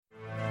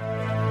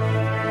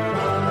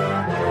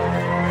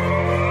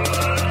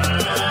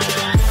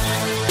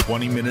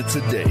20 minutes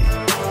a day,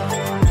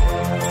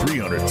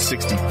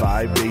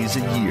 365 days a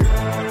year.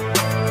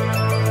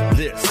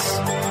 This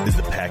is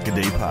the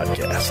Pack-A-Day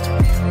Podcast.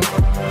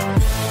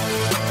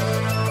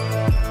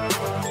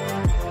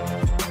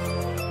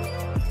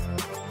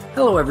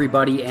 Hello,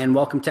 everybody, and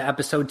welcome to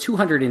episode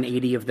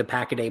 280 of the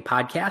Pack-A-Day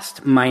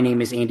Podcast. My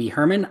name is Andy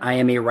Herman. I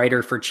am a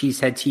writer for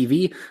Cheesehead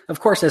TV.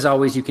 Of course, as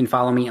always, you can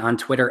follow me on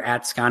Twitter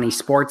at Scotty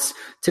Sports.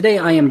 Today,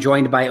 I am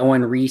joined by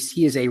Owen Reese.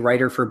 He is a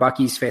writer for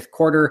Bucky's Fifth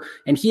Quarter,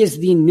 and he is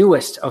the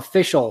newest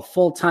official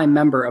full-time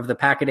member of the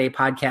Pack-A-Day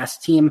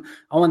Podcast team.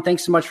 Owen,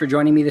 thanks so much for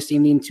joining me this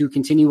evening to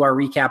continue our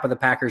recap of the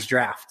Packers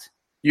draft.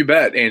 You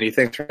bet, Andy.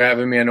 Thanks for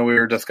having me. I know we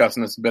were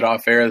discussing this a bit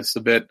off air. This is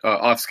a bit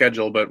off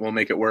schedule, but we'll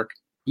make it work.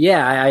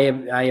 Yeah,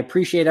 I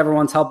appreciate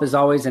everyone's help as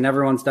always, and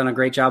everyone's done a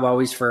great job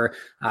always for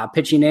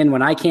pitching in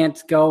when I can't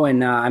go,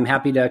 and I'm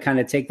happy to kind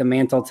of take the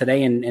mantle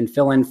today and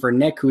fill in for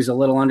Nick, who's a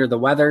little under the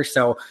weather.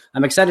 So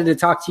I'm excited to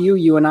talk to you.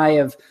 You and I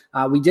have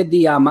we did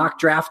the mock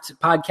draft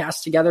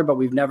podcast together, but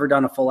we've never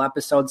done a full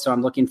episode, so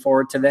I'm looking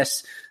forward to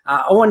this.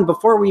 Owen,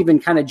 before we even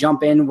kind of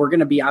jump in, we're going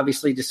to be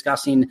obviously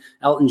discussing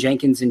Elgton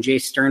Jenkins and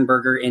Jace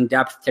Sternberger in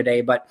depth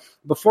today. But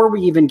before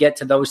we even get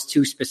to those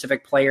two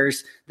specific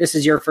players, this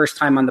is your first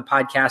time on the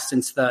podcast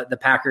since the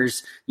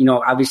Packers,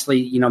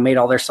 obviously, made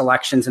all their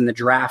selections in the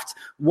draft.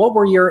 What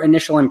were your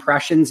initial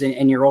impressions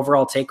and your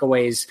overall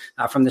takeaways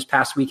from this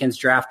past weekend's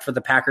draft for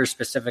the Packers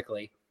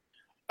specifically?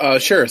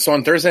 Sure. So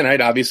on Thursday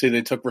night, obviously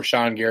they took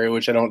Rashawn Gary,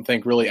 which I don't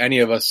think really any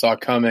of us saw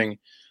coming,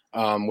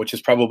 which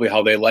is probably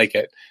how they like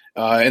it.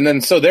 And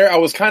then so there I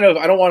was kind of,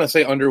 I don't want to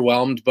say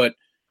underwhelmed, but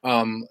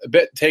a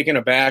bit taken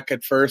aback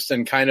at first,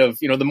 and kind of,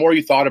 the more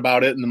you thought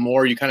about it and the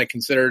more you kind of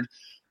considered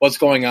what's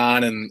going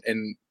on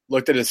and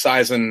looked at his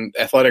size and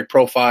athletic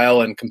profile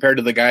and compared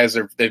to the guys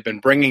they've been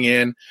bringing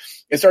in,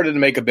 it started to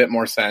make a bit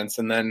more sense.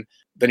 And then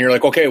you're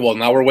like, okay, well,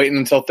 now we're waiting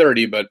until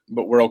 30, but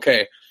we're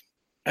okay.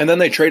 And then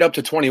they trade up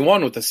to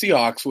 21 with the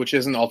Seahawks, which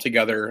isn't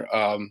altogether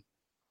out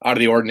of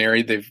the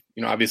ordinary. They've,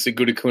 obviously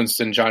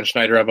Gutekunst and John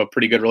Schneider have a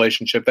pretty good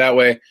relationship that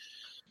way.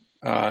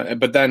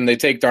 But then they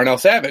take Darnell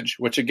Savage,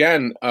 which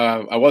again,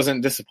 I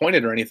wasn't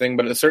disappointed or anything,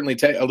 but it's certainly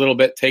a little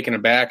bit taken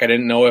aback. I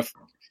didn't know if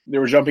they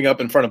were jumping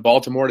up in front of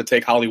Baltimore to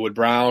take Hollywood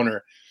Brown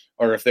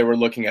or if they were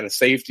looking at a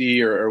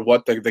safety or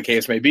what the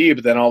case may be.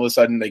 But then all of a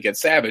sudden they get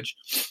Savage.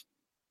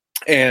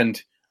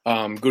 And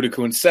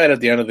Gutekunst said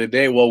at the end of the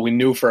day, well, we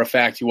knew for a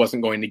fact he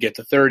wasn't going to get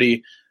to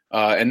 30.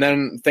 And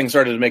then things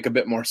started to make a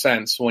bit more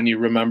sense when you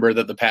remember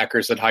that the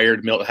Packers had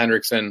hired Milt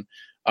Hendrickson,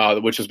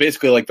 which was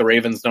basically like the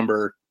Ravens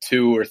number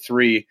 2 or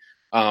 3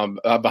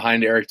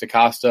 behind Eric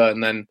DeCosta.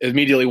 And then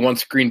immediately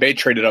once Green Bay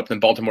traded up,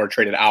 then Baltimore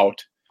traded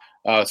out.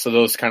 So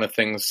those kind of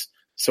things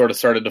sort of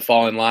started to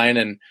fall in line.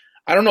 And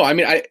I don't know. I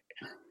mean,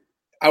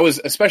 I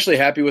was especially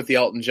happy with the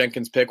Elgton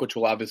Jenkins pick, which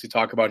we'll obviously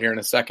talk about here in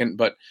a second,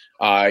 but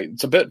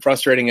it's a bit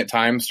frustrating at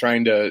times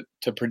trying to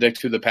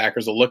predict who the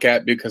Packers will look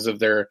at because of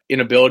their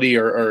inability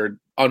or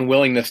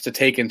unwillingness to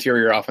take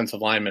interior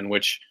offensive linemen,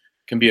 which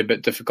can be a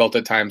bit difficult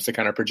at times to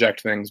kind of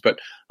project things. But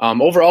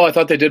overall, I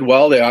thought they did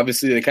well.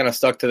 They kind of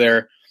stuck to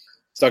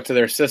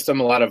their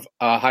system, a lot of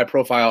high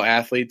profile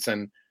athletes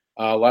and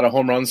a lot of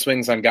home run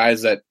swings on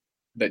guys that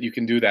you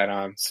can do that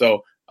on.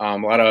 So a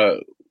lot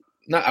of,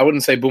 I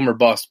wouldn't say boom or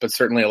bust, but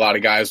certainly a lot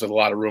of guys with a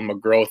lot of room of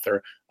growth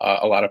or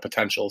a lot of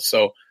potential.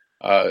 So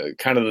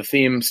kind of the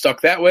theme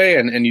stuck that way,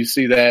 and you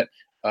see that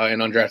in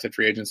undrafted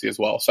free agency as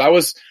well. So I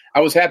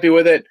was happy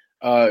with it.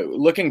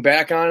 Looking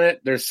back on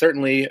it, there's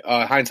certainly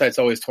hindsight's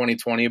always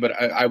 20/20, but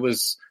I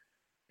was,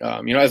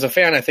 as a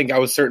fan, I think I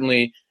was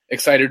certainly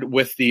excited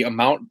with the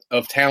amount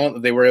of talent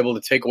that they were able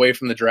to take away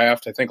from the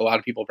draft. I think a lot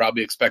of people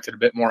probably expected a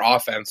bit more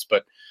offense,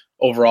 but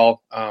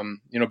overall,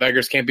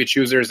 beggars can't be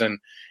choosers. And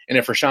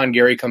if Rashawn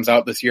Gary comes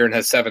out this year and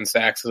has 7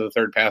 sacks as a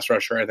third pass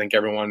rusher, I think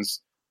everyone's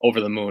over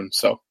the moon.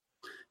 So.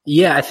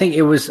 Yeah, I think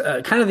it was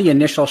kind of the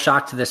initial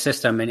shock to the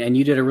system, and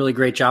you did a really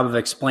great job of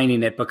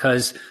explaining it,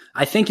 because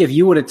I think if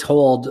you would have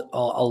told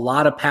a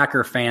lot of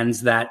Packer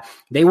fans that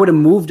they would have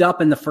moved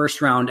up in the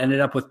first round, ended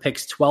up with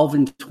picks 12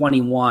 and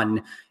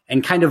 21,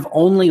 and kind of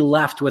only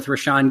left with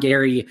Rashawn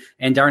Gary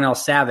and Darnell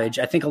Savage,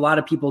 I think a lot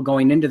of people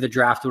going into the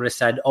draft would have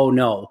said, oh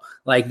no,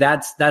 like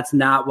that's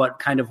not what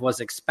kind of was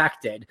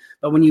expected.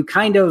 But when you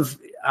kind of,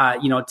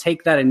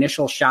 take that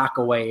initial shock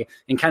away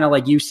and kind of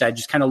like you said,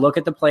 just kind of look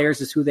at the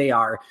players as who they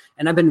are.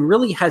 And I've been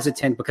really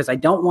hesitant because I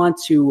don't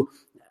want to,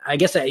 I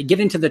guess, I get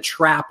into the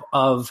trap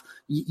of,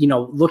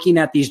 looking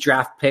at these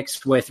draft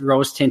picks with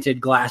rose-tinted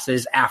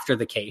glasses after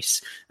the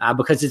case,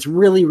 because it's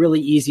really,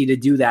 really easy to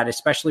do that,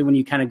 especially when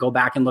you kind of go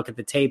back and look at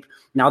the tape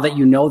now that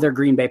you know they're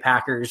Green Bay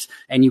Packers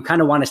and you kind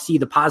of want to see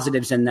the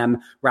positives in them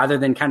rather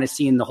than kind of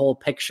seeing the whole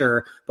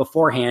picture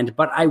beforehand.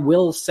 But I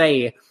will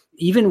say,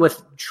 even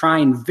with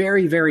trying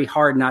very, very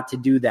hard not to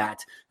do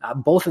that,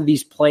 both of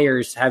these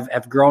players have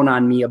grown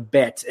on me a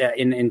bit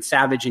in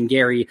Savage and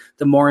Gary,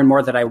 the more and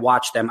more that I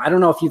watch them. I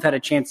don't know if you've had a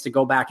chance to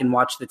go back and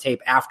watch the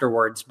tape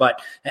afterwards,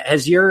 but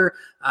has your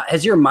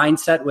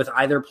mindset with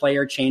either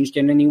player changed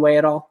in any way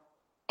at all?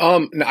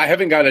 I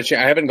haven't got a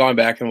chance. I haven't gone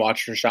back and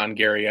watched Rashawn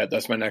Gary yet.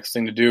 That's my next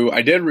thing to do.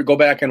 I did go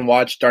back and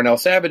watch Darnell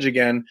Savage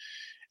again,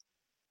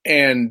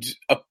 and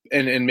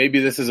maybe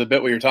this is a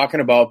bit what you're talking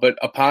about, but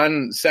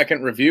upon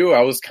second review,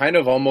 I was kind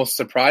of almost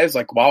surprised,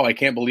 like, wow, I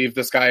can't believe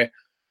this guy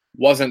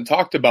wasn't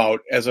talked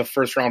about as a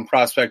first round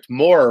prospect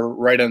more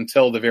right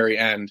until the very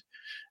end.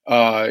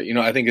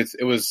 I think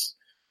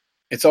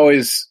it's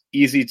always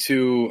easy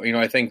to,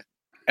 I think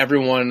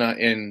everyone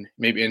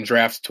in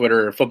draft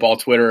Twitter or football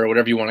Twitter or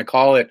whatever you want to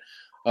call it,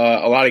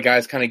 a lot of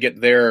guys kind of get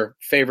their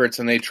favorites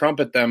and they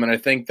trumpet them. And I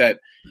think that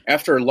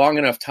after a long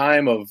enough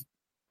time of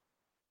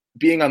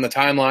being on the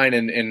timeline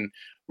and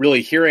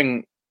really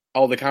hearing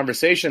all the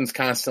conversations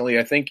constantly,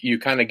 I think you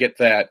kind of get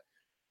that,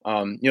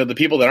 the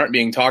people that aren't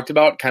being talked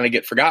about kind of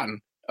get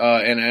forgotten.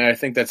 And I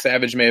think that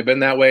Savage may have been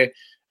that way.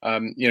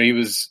 He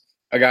was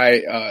a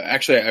guy, I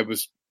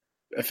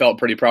felt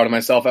pretty proud of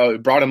myself. I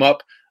brought him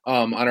up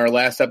on our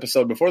last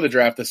episode before the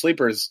draft, the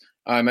sleepers.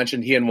 I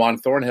mentioned he and Juan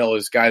Thornhill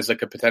as guys that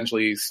could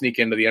potentially sneak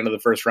into the end of the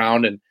first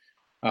round. And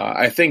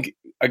I think,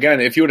 again,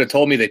 if you would have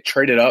told me they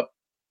traded up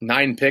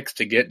 9 picks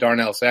to get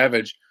Darnell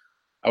Savage,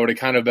 I would have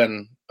kind of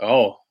been,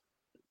 oh,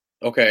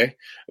 okay.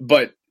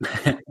 But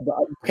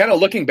kind of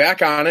looking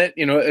back on it,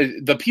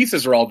 the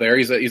pieces are all there.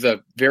 He's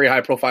a very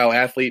high profile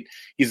athlete.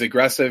 He's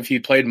aggressive. He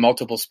played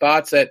multiple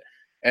spots at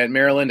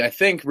Maryland. I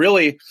think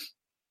really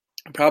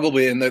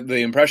probably in the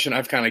impression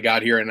I've kind of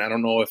got here, and I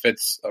don't know if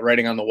it's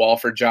writing on the wall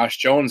for Josh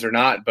Jones or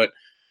not, but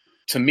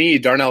to me,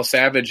 Darnell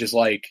Savage is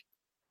like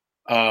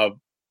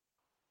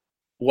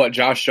what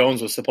Josh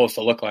Jones was supposed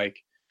to look like.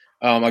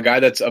 A guy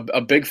that's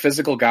a big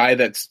physical guy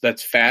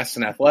that's fast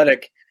and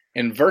athletic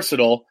and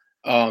versatile.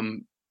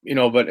 And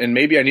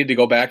maybe I need to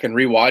go back and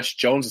rewatch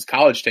Jones's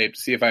college tape to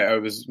see if I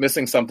was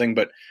missing something.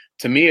 But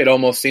to me, it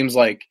almost seems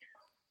like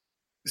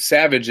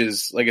Savage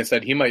is, like I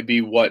said, he might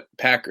be what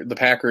the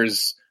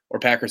Packers or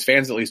Packers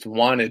fans at least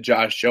wanted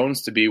Josh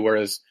Jones to be,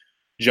 whereas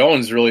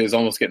Jones really is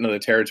almost getting to the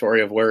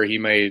territory of where he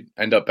may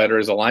end up better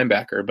as a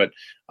linebacker. But,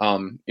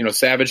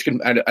 Savage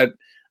can,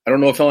 I don't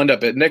know if he'll end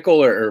up at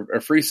nickel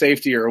or free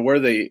safety or where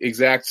the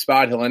exact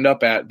spot he'll end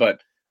up at,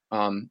 but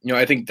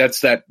I think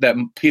that's that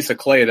piece of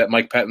clay that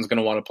Mike Pettin's going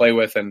to want to play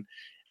with. And,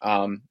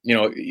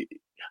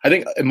 I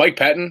think Mike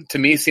Pettin to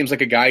me seems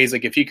like a guy, he's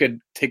like, if he could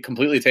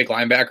completely take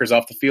linebackers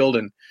off the field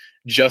and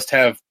just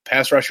have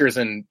pass rushers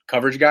and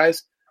coverage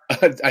guys,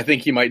 I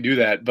think he might do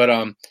that. But,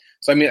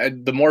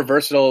 the more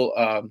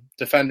versatile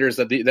defenders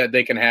that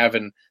they can have,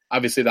 and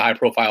obviously the high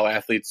profile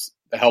athletes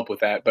help with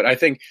that. But I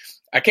think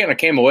I kind of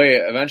came away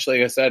eventually.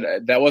 Like I said,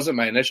 that wasn't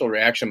my initial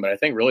reaction, but I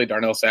think really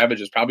Darnell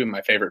Savage is probably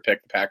my favorite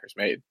pick the Packers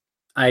made.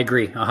 I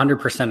agree,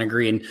 100%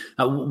 agree. And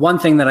one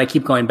thing that I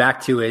keep going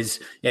back to is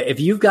if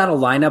you've got a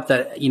lineup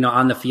that,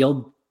 on the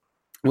field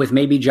with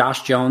maybe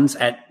Josh Jones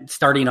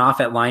starting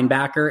off at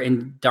linebacker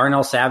and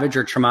Darnell Savage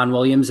or Tramon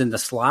Williams in the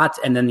slot,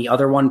 and then the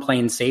other one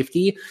playing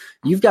safety,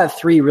 you've got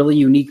 3 really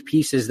unique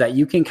pieces that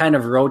you can kind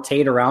of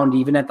rotate around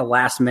even at the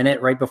last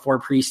minute right before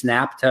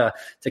pre-snap to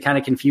kind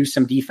of confuse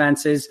some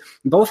defenses,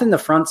 both in the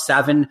front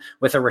 7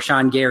 with a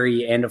Rashawn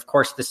Gary and, of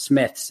course, the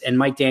Smiths and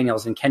Mike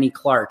Daniels and Kenny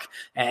Clark.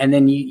 And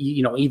then,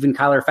 even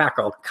Kyler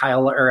Fackrell,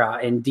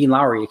 and Dean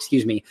Lowry,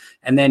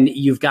 And then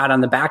you've got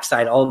on the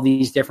backside all of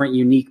these different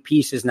unique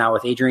pieces now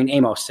with Adrian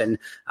Amos and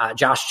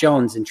Josh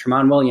Jones and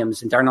Tramon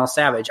Williams and Darnell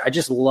Savage. I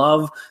just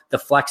love the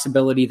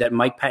flexibility that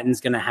Mike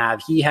Pettin's going to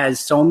have. He has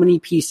so many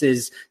pieces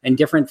and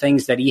different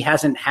things that he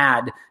hasn't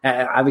had,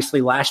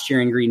 obviously, last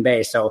year in Green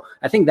Bay. So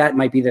I think that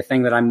might be the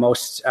thing that I'm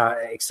most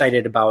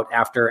excited about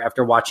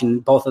after watching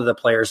both of the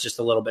players just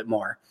a little bit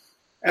more.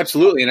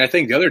 Absolutely. And I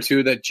think the other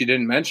 2 that you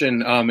didn't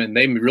mention, and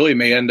they really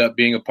may end up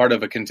being a part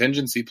of a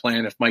contingency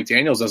plan if Mike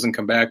Daniels doesn't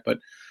come back, but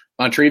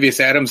Montrevious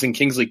Adams and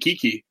Kingsley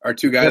Keke are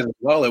 2 guys as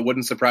well. It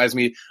wouldn't surprise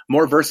me.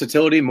 More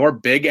versatility, more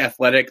big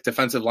athletic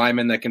defensive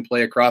linemen that can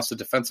play across the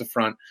defensive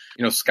front.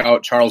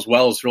 Scout Charles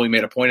Wells really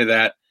made a point of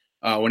that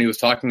when he was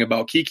talking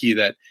about Keke,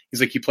 that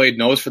he's like, he played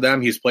nose for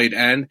them. He's played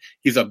end.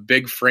 He's a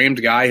big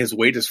framed guy. His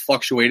weight has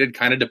fluctuated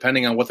kind of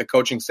depending on what the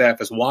coaching staff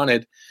has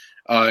wanted.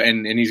 I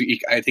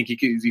think he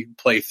could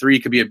play 3. He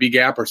could be a B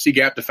gap or C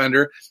gap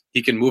defender.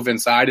 He can move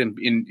inside, and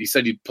he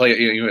said you'd play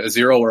a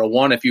 0 or a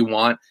 1 if you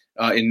want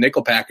in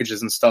nickel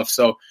packages and stuff.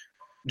 So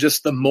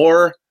just the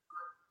more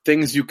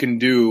things you can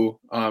do,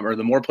 or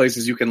the more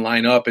places you can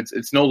line up,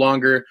 it's no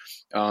longer.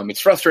 It's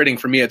frustrating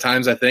for me at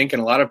times, I think,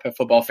 and a lot of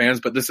football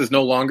fans. But this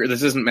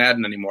isn't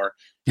Madden anymore.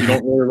 You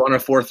don't really run a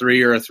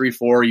 4-3 or a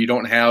 3-4. You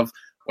don't have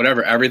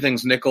whatever.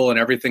 Everything's nickel and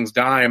everything's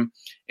dime,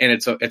 and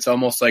it's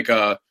almost like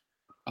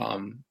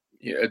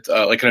it's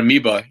like an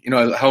amoeba.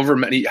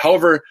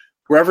 However,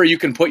 wherever you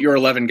can put your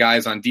 11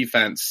 guys on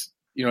defense,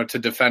 to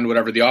defend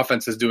whatever the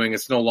offense is doing,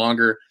 it's no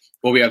longer,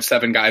 well, we have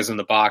 7 guys in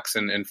the box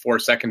and 4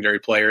 secondary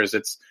players.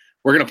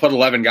 We're going to put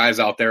 11 guys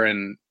out there,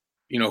 and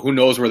who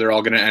knows where they're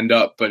all going to end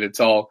up, but it's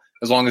all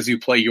as long as you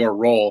play your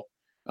role,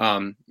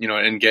 and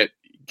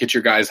get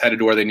your guys headed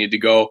to where they need to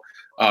go.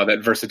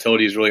 That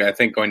versatility is really, I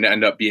think, going to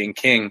end up being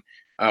king,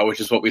 which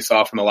is what we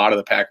saw from a lot of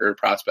the Packer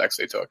prospects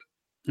they took.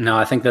 No,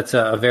 I think that's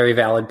a very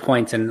valid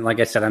point. And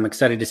like I said, I'm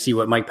excited to see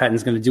what Mike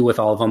Pettine's going to do with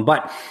all of them.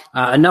 But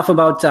enough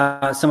about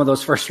some of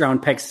those first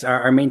round picks.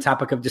 Our main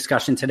topic of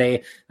discussion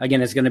today,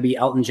 again, is going to be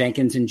Elgton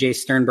Jenkins and Jace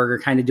Sternberger,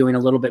 kind of doing a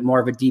little bit more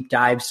of a deep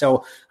dive.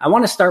 So I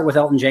want to start with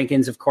Elgton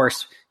Jenkins. Of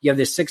course, you have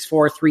this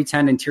 6'4",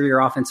 310 interior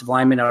offensive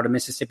lineman out of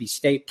Mississippi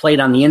State, played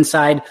on the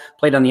inside,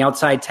 played on the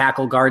outside,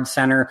 tackle, guard,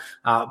 center.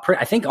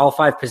 I think all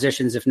 5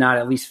 positions, if not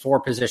at least 4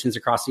 positions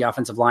across the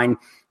offensive line.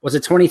 Was a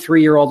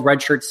 23-year-old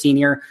redshirt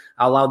senior,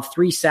 allowed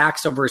 3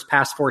 sacks over his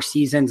past 4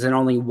 seasons and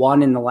only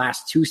 1 in the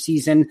last 2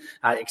 seasons.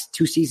 I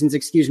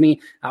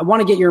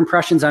want to get your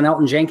impressions on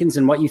Elgton Jenkins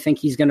and what you think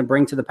he's going to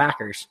bring to the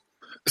Packers.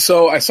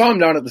 So I saw him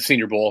down at the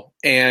Senior Bowl,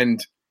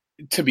 and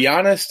to be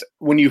honest,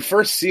 when you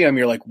first see him,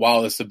 you're like, wow,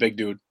 this is a big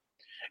dude.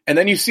 And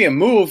then you see him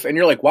move, and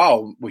you're like,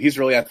 wow, well, he's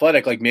really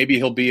athletic. Like maybe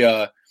he'll be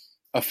a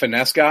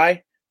finesse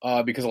guy.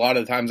 Because a lot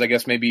of the times, I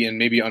guess maybe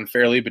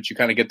unfairly, but you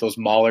kind of get those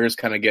maulers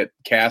kind of get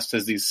cast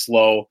as these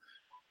slow,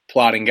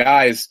 plodding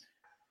guys.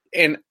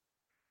 And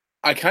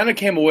I kind of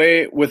came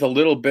away with a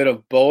little bit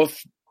of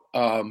both,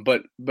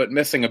 but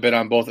missing a bit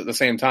on both at the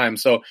same time.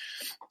 So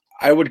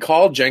I would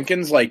call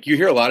Jenkins, like you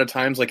hear a lot of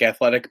times, like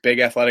big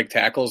athletic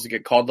tackles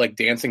get called like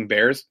dancing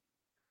bears.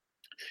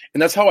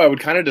 And that's how I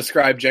would kind of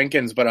describe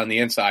Jenkins, but on the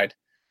inside.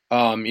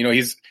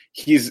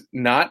 He's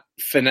not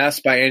finesse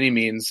by any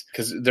means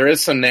because there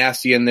is some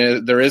nasty in there.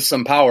 There is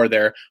some power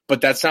there,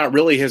 but that's not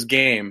really his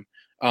game.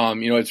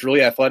 It's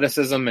really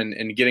athleticism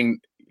and getting,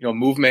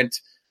 movement,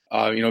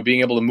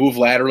 being able to move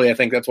laterally. I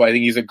think that's why I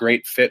think he's a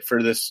great fit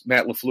for this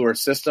Matt LaFleur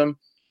system.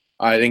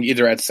 I think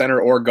either at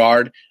center or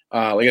guard.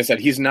 Like I said,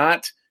 he's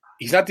not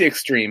the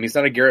extreme. He's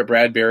not a Garrett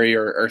Bradbury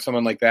or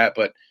someone like that,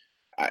 but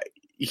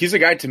he's a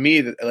guy to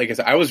me that, like I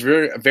said, I was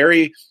very,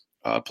 very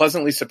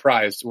pleasantly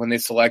surprised when they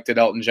selected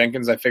Elgton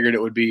Jenkins. I figured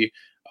it would be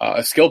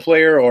a skill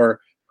player or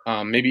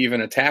maybe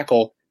even a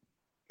tackle.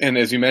 And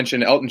as you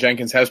mentioned, Elgton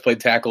Jenkins has played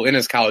tackle in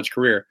his college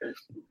career.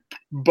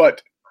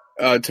 But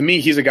to me,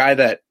 he's a guy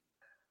that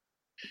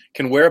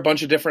can wear a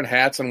bunch of different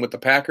hats. And with the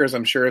Packers,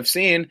 I'm sure have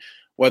seen,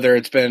 whether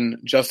it's been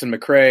Justin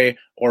McCray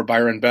or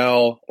Byron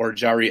Bell or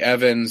Jari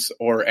Evans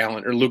or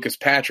Allen or Lucas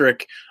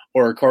Patrick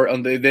or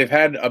they've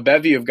had a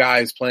bevy of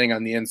guys playing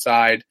on the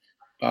inside.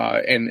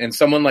 And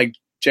someone like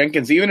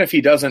Jenkins, even if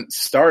he doesn't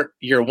start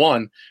year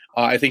one,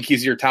 I think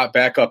he's your top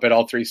backup at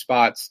all 3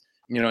 spots,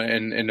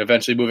 and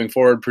eventually moving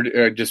forward,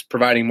 just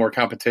providing more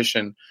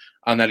competition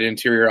on that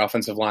interior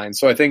offensive line.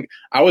 So I think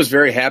I was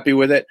very happy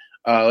with it.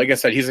 Like I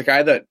said, he's a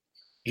guy that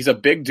he's a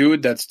big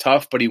dude that's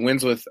tough, but he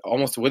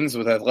almost wins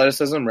with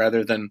athleticism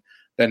rather than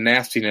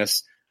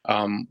nastiness,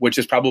 which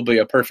is probably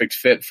a perfect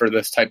fit for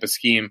this type of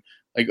scheme.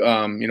 Like,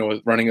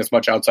 with running as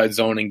much outside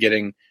zone and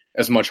getting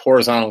as much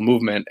horizontal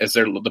movement as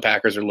the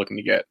Packers are looking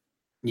to get.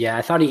 Yeah,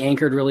 I thought he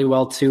anchored really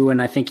well too, and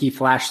I think he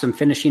flashed some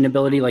finishing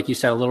ability, like you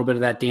said, a little bit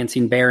of that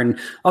dancing bear, and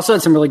also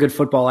had some really good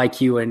football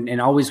IQ, and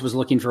always was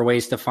looking for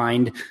ways to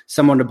find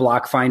someone to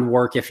block, find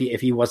work if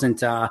he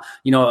wasn't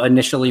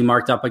initially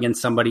marked up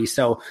against somebody.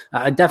 So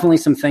definitely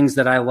some things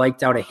that I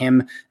liked out of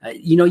him.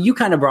 You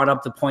kind of brought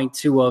up the point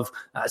too of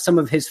some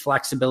of his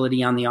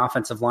flexibility on the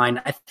offensive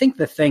line. I think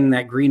the thing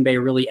that Green Bay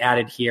really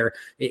added here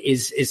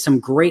is some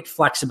great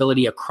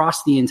flexibility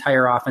across the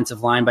entire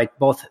offensive line by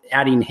both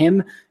adding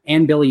him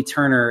and Billy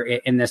Turner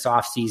in this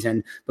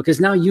offseason,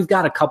 because now you've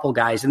got a couple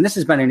guys, and this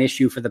has been an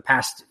issue for the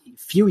past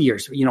few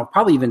years,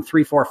 probably even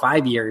 3, 4,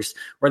 5 years,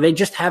 where they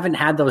just haven't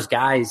had those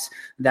guys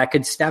that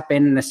could step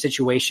in a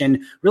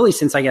situation really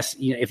since, I guess,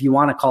 if you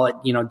want to call it,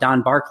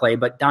 Don Barclay,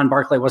 but Don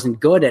Barclay wasn't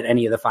good at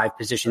any of the 5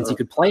 positions. He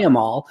could play them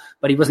all,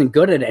 but he wasn't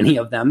good at any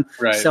of them.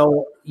 Right.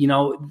 So,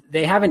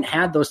 they haven't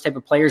had those type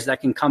of players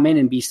that can come in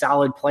and be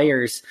solid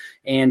players.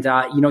 And,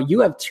 you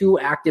have 2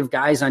 active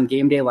guys on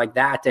game day like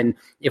that. And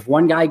if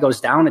one guy goes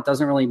down, it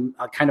doesn't really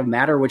kind of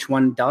matter which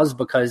one does,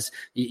 because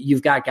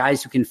you've got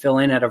guys who can fill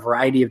in at a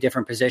variety of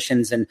different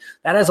positions. And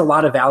that has a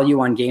lot of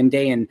value on game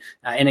day. And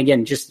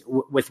again, just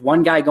with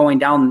one guy going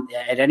down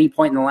at any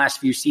point in the last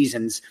few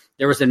seasons,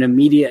 there was an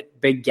immediate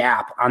big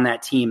gap on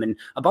that team. And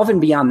above and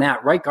beyond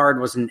that, right guard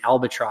was an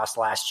albatross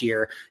last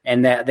year,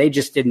 and that they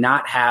just did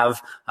not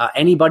have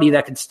anybody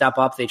that could step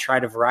up. They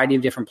tried a variety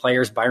of different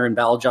players, Byron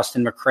Bell,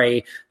 Justin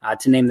McCray,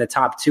 to name the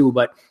top 2,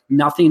 but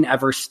nothing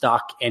ever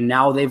stuck. And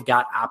now they've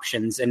got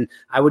options. And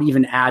I would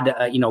even add,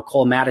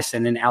 Cole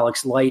Madison and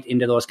Alex Light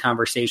into those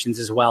conversations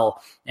as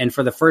well. And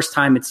for the first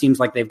time, it seems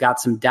like they've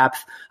got some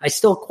depth. I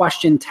still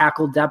question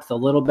tackle depth a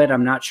little bit.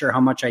 I'm not sure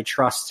how much I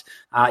trust,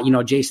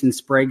 Jason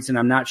Spriggs, and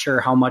I'm not sure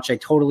how much I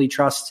totally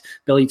trust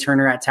Billy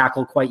Turner at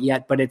tackle quite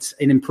yet, but it's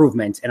an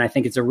improvement. And I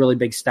think it's a really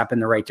big step in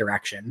the right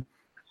direction.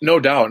 No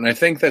doubt. And I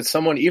think that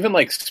someone even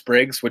like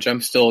Spriggs, which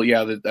I'm still,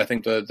 I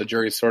think the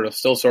jury's sort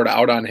of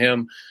out on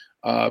him,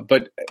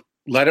 but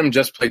let him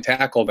just play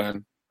tackle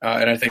then.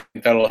 And I think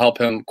that'll help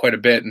him quite a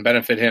bit and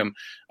benefit him.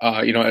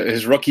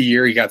 His rookie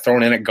year, he got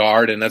thrown in at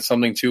guard, and that's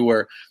something too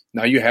where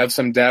now you have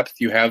some depth,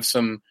 you have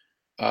some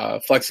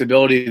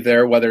flexibility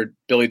there, whether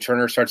Billy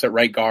Turner starts at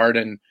right guard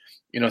and,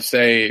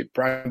 say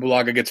Brian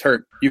Bulaga gets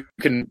hurt. You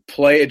can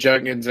play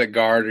Jenkins at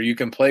guard, or you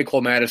can play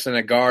Cole Madison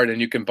at guard,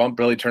 and you can bump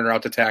Billy Turner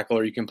out to tackle,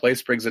 or you can play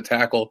Spriggs at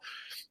tackle,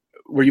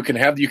 where you can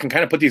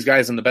kind of put these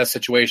guys in the best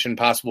situation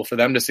possible for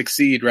them to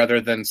succeed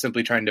rather than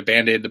simply trying to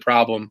Band-Aid the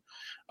problem,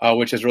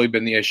 which has really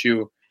been the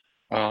issue,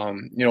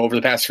 over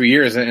the past few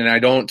years. And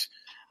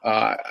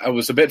I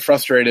was a bit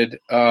frustrated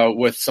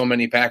with so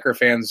many Packer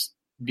fans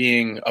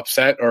being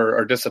upset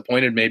or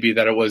disappointed maybe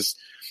that it was,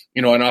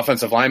 an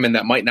offensive lineman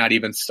that might not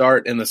even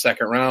start in the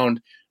second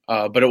round.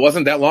 But it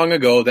wasn't that long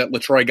ago that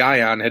LaTroy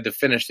Guion had to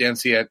finish the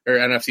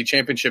NFC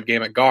Championship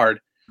game at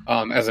guard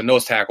as a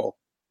nose tackle.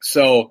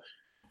 So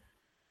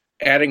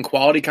adding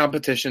quality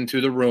competition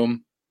to the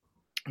room,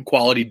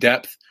 quality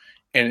depth,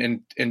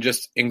 and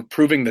just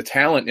improving the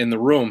talent in the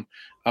room.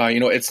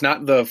 It's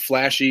not the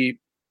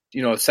flashy,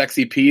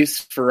 sexy piece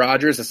for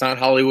Rodgers. It's not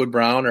Hollywood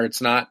Brown, or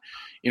it's not,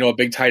 a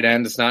big tight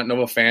end. It's not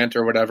Noah Fant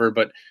or whatever,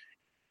 but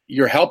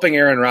you're helping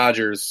Aaron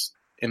Rodgers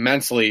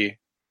immensely.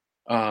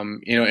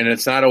 And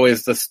it's not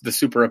always the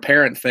super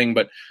apparent thing,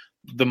 but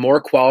the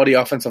more quality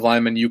offensive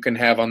linemen you can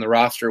have on the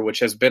roster, which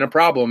has been a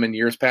problem in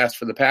years past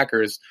for the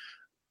Packers,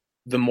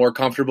 the more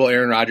comfortable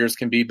Aaron Rodgers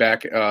can be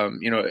back,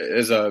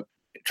 as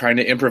trying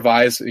to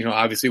improvise.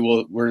 Obviously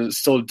we're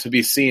still to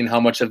be seen how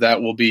much of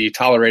that will be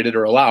tolerated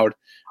or allowed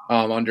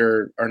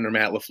under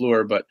Matt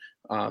LaFleur. But,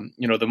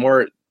 the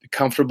more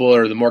comfortable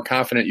or the more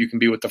confident you can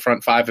be with the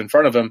front five in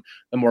front of him,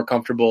 the more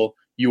comfortable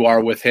you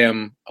are with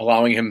him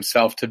allowing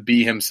himself to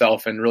be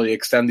himself and really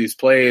extend these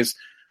plays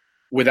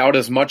without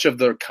as much of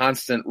the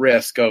constant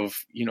risk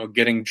of,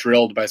 getting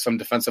drilled by some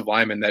defensive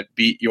lineman that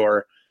beat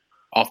your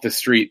off the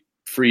street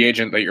free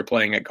agent that you're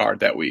playing at guard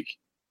that week.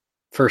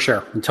 For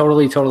sure.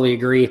 Totally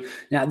agree.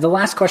 Now, the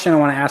last question I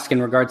want to ask in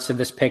regards to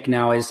this pick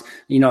now is,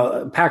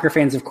 Packer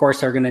fans, of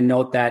course, are going to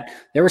note that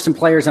there were some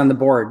players on the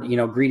board,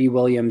 Greedy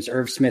Williams,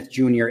 Irv Smith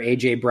Jr.,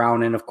 A.J.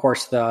 Brown, and of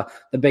course the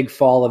big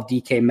fall of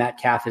DK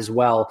Metcalf as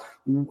well.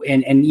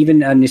 And even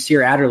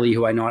Nasir Adderley,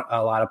 who I know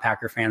a lot of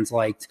Packer fans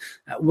liked.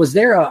 Was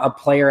there a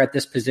player at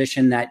this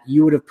position that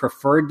you would have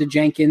preferred to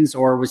Jenkins,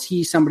 or was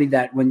he somebody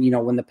that when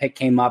the pick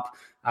came up,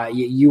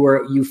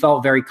 you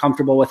felt very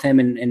comfortable with him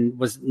and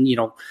was,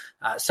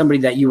 somebody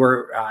that you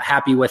were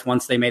happy with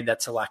once they made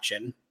that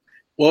selection?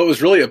 Well, it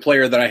was really a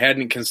player that I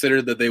hadn't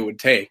considered that they would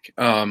take.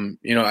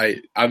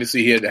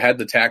 Obviously he had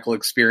the tackle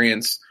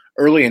experience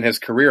early in his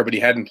career, but he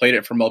hadn't played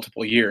it for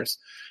multiple years.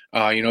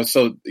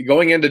 So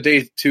going into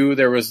day two,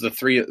 there was the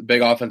three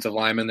big offensive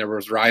linemen. There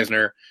was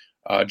Reisner,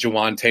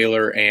 Jawan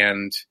Taylor,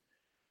 and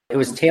it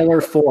was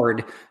Taylor,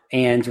 Ford,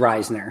 and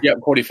Reisner. Yeah,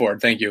 Cody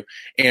Ford. Thank you.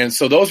 And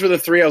so those were the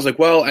three. I was like,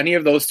 well, any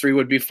of those three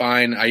would be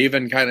fine. I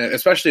even kind of,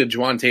 especially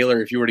Jawan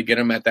Taylor, if you were to get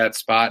him at that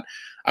spot,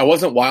 I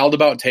wasn't wild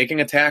about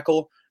taking a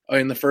tackle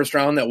in the first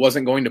round that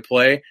wasn't going to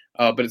play.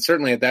 But it's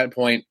certainly at that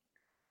point,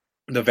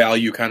 the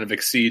value kind of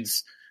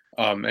exceeds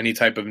any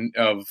type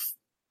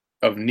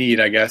of need,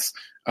 I guess.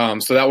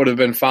 So that would have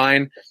been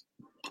fine.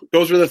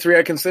 Those were the three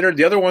I considered.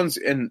 The other ones,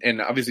 and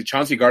obviously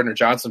Chauncey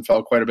Gardner-Johnson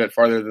fell quite a bit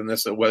farther than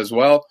this as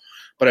well.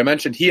 But I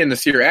mentioned he and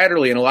Nasir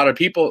Adderley, and a lot of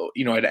people,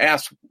 had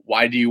asked,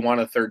 why do you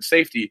want a third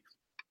safety?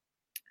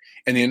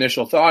 And the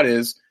initial thought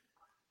is,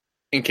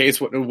 in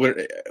case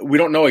we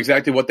don't know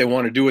exactly what they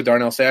want to do with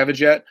Darnell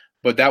Savage yet,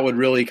 but that would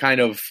really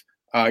kind of,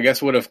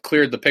 would have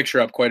cleared the picture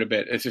up quite a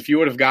bit. If you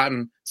would have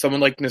gotten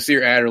someone like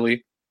Nasir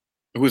Adderley,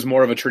 who's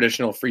more of a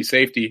traditional free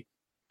safety,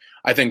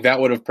 I think that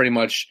would have pretty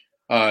much,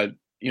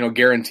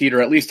 guaranteed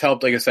or at least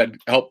helped, like I said,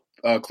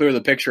 clear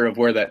the picture of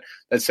where that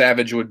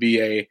Savage would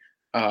be a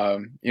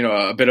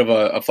bit of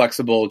a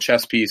flexible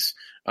chess piece.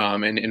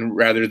 And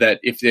rather that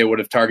if they would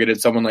have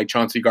targeted someone like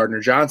Chauncey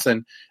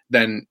Gardner-Johnson,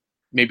 then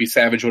maybe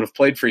Savage would have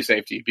played free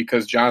safety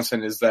because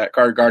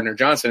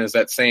Gardner-Johnson is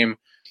that same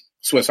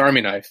Swiss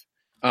Army knife.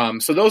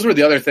 So those were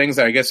the other things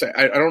that I guess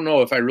I don't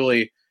know if I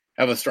really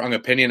have a strong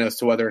opinion as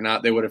to whether or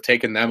not they would have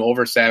taken them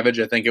over Savage.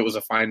 I think it was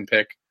a fine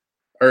pick.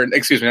 Or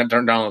excuse me, not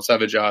Donald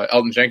Savage,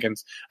 Elgton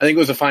Jenkins. I think it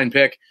was a fine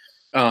pick.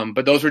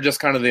 But those were just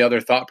kind of the other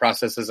thought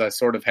processes I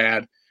sort of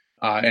had.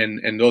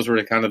 And those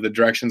were kind of the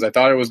directions I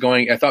thought it was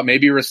going. I thought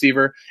maybe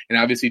receiver, and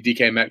obviously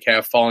DK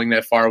Metcalf falling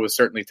that far was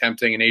certainly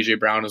tempting, and AJ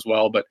Brown as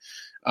well. But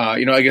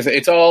I guess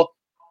it's all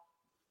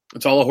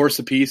a horse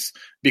apiece,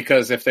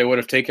 because if they would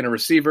have taken a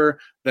receiver,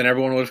 then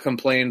everyone would have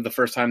complained the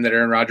first time that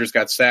Aaron Rodgers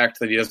got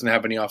sacked that he doesn't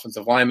have any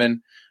offensive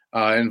linemen,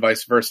 and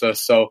vice versa.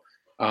 So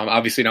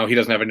obviously now he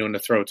doesn't have anyone to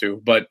throw to,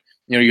 but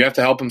you have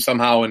to help him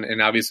somehow.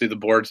 And obviously the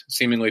board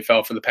seemingly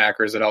fell for the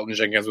Packers that Elgton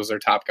Jenkins was their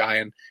top guy,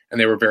 and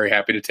they were very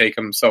happy to take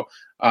him. So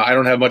I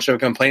don't have much of a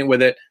complaint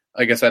with it.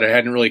 Like I said, I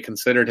hadn't really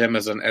considered him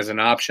as an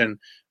option.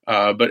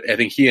 But I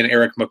think he and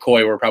Eric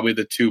McCoy were probably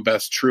the two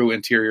best true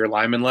interior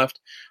linemen left.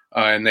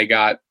 And they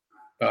got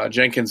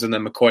Jenkins, and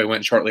then McCoy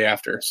went shortly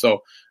after.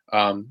 So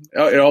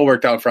it all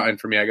worked out fine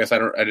for me. I guess I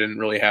didn't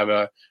really have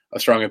a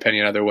strong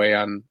opinion either way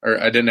or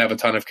I didn't have a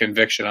ton of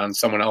conviction on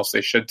someone else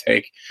they should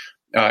take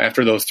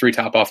after those three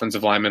top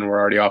offensive linemen were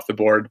already off the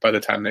board by the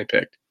time they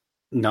picked.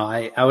 No,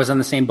 I was on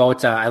the same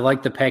boat. I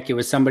liked the pick. It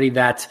was somebody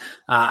that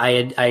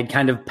I had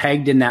kind of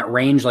pegged in that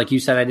range. Like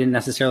you said, I didn't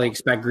necessarily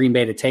expect Green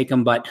Bay to take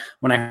him, but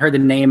when I heard the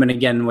name, and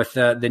again, with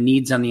the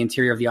needs on the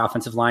interior of the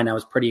offensive line, I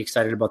was pretty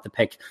excited about the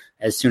pick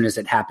as soon as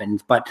it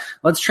happened. But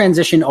let's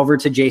transition over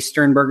to Jace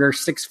Sternberger,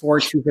 6'4",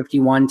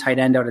 251, tight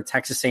end out of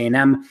Texas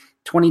A&M.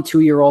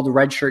 22-year-old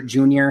redshirt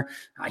junior.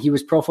 He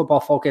was Pro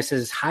Football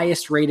Focus's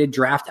highest-rated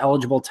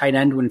draft-eligible tight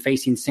end when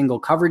facing single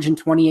coverage in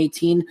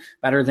 2018,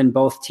 better than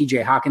both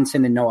T.J.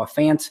 Hawkinson and Noah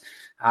Fant.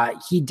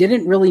 He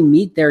didn't really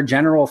meet their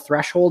general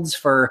thresholds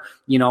for,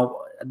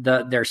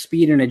 their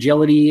speed and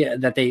agility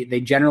that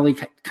they generally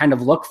kind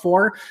of look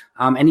for.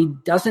 And he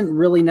doesn't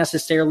really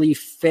necessarily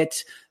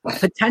fit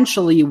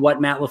potentially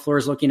what Matt LaFleur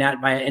is looking at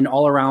by an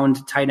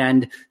all-around tight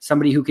end,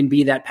 somebody who can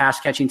be that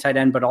pass-catching tight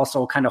end, but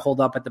also kind of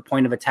hold up at the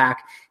point of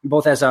attack,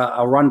 both as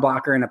a run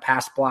blocker and a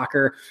pass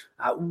blocker.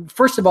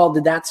 First of all,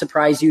 did that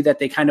surprise you that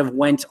they kind of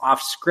went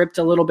off script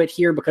a little bit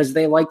here because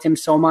they liked him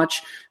so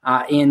much?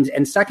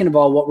 And second of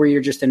all, what were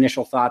your just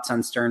initial thoughts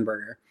on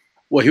Sternberger?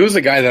 Well, he was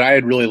a guy that I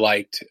had really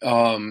liked.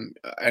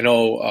 I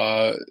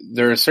know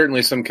there are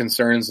certainly some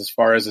concerns as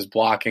far as his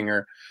blocking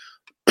or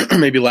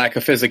maybe lack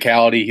of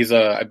physicality.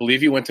 I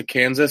believe he went to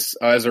Kansas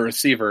as a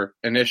receiver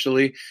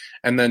initially,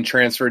 and then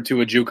transferred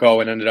to a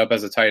JUCO and ended up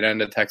as a tight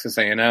end at Texas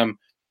A&M.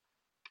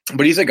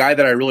 But he's a guy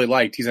that I really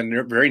liked. He's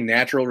a very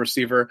natural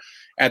receiver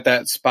at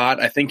that spot.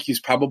 I think he's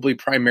probably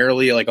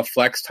primarily like a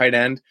flex tight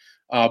end.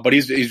 But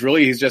he's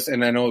just,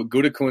 and I know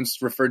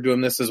Gutekunst referred to him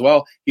this as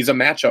well. He's a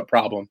matchup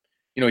problem.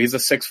 He's a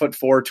 6'4",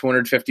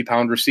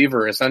 250-pound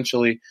receiver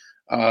essentially,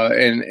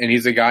 and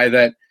he's a guy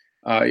that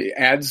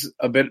adds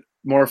a bit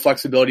more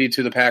flexibility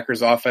to the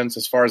Packers offense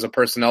as far as a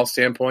personnel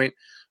standpoint.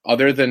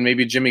 Other than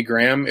maybe Jimmy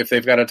Graham, if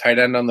they've got a tight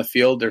end on the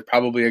field, they're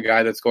probably a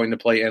guy that's going to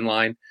play in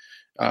line.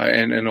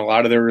 And a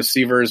lot of their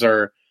receivers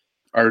are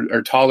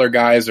taller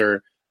guys,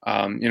 or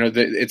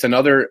it's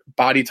another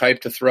body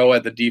type to throw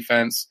at the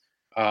defense.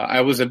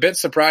 I was a bit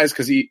surprised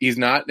because he's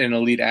not an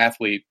elite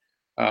athlete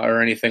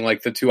or anything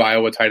like the two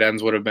Iowa tight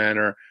ends would have been,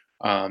 or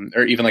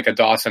even like a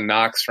Dawson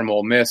Knox from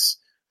Ole Miss,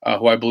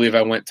 who I believe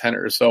I went 10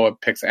 or so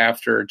picks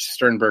after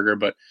Sternberger,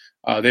 but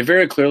they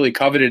very clearly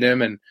coveted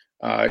him. And,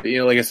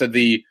 like I said,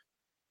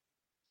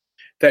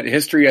 that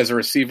history as a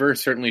receiver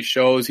certainly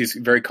shows. He's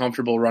very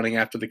comfortable running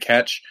after the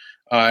catch.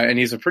 And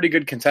he's a pretty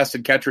good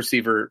contested catch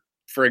receiver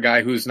for a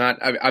guy who's not,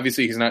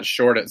 obviously he's not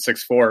short at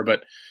 6'4",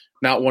 but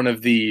not one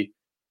of the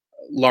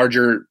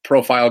larger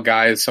profile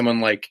guys,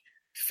 someone like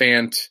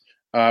Fant,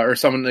 or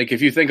someone like,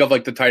 if you think of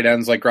like the tight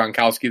ends like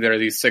Gronkowski, there are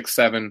these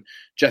 6'7",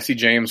 Jesse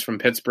James from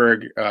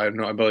Pittsburgh, I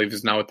believe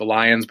is now with the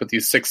Lions, but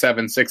these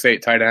 6'7",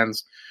 6'8" tight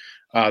ends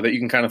that you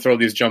can kind of throw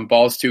these jump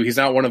balls to. He's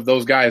not one of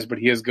those guys, but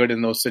he is good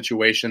in those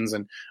situations.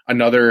 And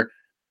another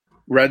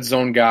red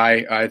zone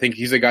guy, I think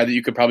he's a guy that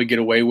you could probably get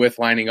away with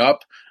lining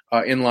up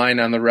in line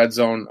on the red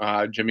zone.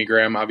 Jimmy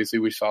Graham, obviously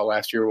we saw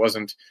last year,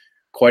 wasn't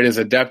quite as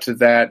adept at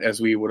that as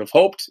we would have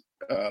hoped,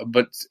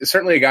 but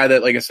certainly a guy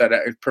that, like I said,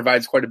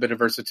 provides quite a bit of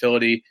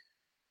versatility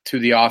to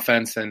the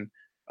offense. And,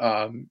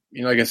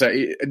 like I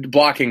said,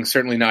 blocking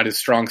certainly not his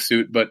strong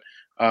suit, but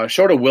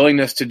showed a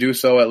willingness to do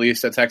so, at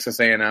least at Texas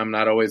A&M,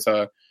 not always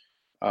a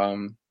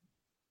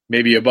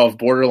maybe above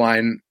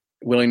borderline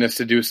willingness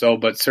to do so,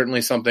 but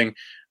certainly something,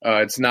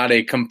 it's not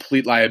a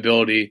complete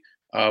liability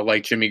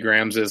like Jimmy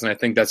Graham's is. And I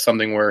think that's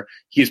something where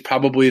he's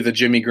probably the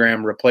Jimmy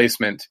Graham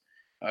replacement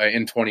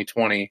in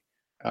 2020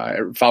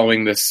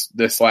 following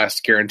this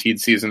last guaranteed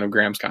season of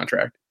Graham's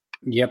contract.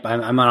 Yep,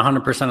 I'm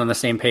on 100% on the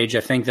same page.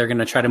 I think they're going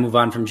to try to move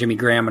on from Jimmy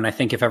Graham, and I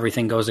think if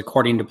everything goes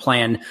according to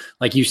plan,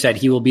 like you said,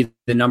 he will be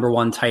the number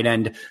one tight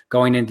end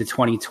going into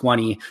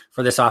 2020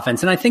 for this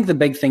offense. And I think the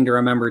big thing to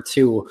remember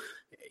too,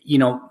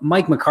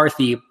 Mike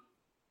McCarthy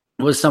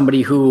was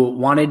somebody who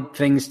wanted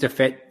things to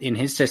fit in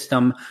his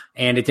system,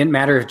 and it didn't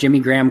matter if Jimmy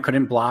Graham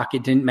couldn't block.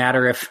 It didn't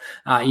matter if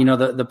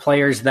the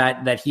players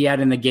that he had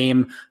in the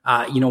game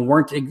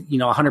weren't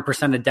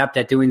 100% adept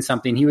at doing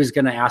something. He was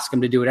going to ask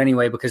him to do it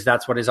anyway because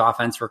that's what his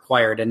offense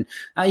required, and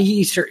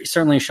he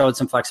certainly showed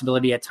some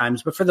flexibility at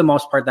times, but for the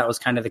most part that was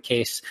kind of the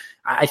case.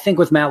 I think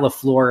with Matt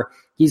LaFleur,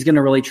 he's going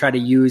to really try to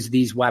use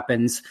these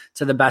weapons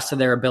to the best of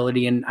their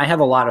ability. And I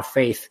have a lot of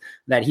faith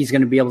that he's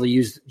going to be able to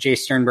use Jace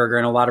Sternberger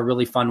in a lot of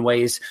really fun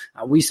ways.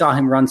 We saw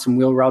him run some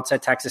wheel routes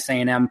at Texas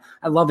A&M.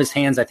 I love his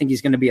hands. I think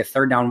he's going to be a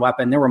third down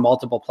weapon. There were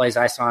multiple plays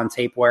I saw on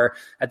tape where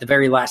at the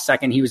very last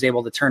second, he was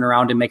able to turn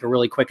around and make a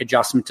really quick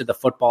adjustment to the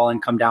football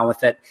and come down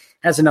with it.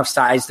 Has enough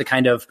size to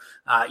kind of,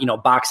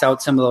 box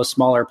out some of those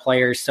smaller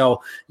players.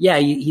 So yeah,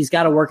 he's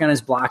got to work on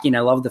his blocking. I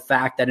love the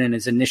fact that in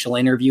his initial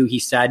interview, he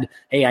said,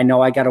 "Hey, I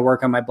know I got to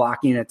work on my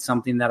blocking and it's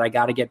something that I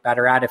got to get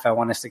better at if I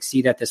want to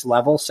succeed at this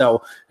level.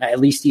 So at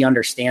least he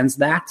understands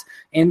that.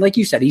 And like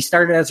you said, he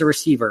started as a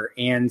receiver,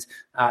 and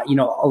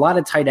a lot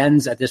of tight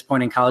ends at this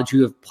point in college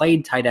who have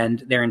played tight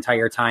end their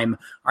entire time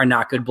are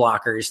not good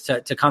blockers.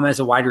 To come as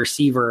a wide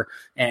receiver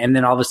and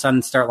then all of a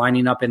sudden start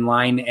lining up in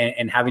line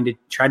and having to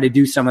try to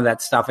do some of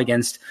that stuff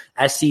against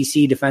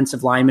SEC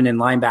defensive linemen and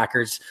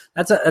linebackers,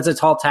 that's a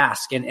tall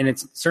task, and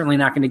it's certainly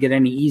not going to get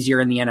any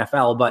easier in the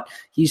NFL. But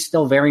he's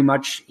still very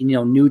much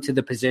new to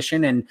the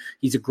position, and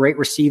he's a great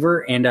receiver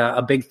and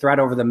a big threat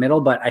over the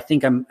middle. But I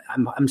think I'm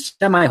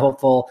semi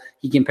hopeful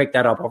he can pick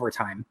that up over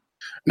time.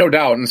 No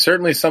doubt, and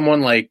certainly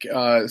someone like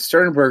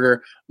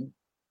Sternberger,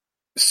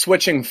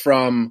 switching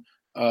from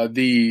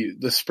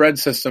the spread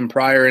system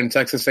prior in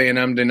Texas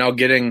A&M to now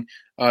getting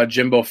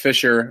Jimbo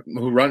Fisher,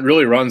 who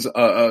really runs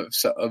a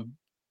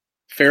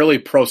fairly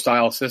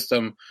pro-style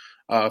system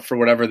for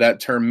whatever that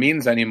term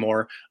means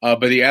anymore.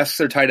 But he asks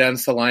their tight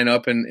ends to line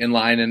up in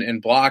line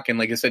and block. And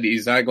like I said,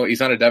 he's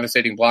not a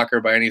devastating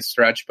blocker by any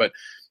stretch, but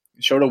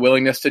showed a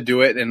willingness to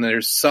do it. And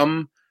there's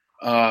some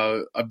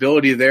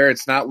ability there.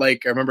 It's not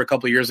like I remember a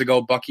couple of years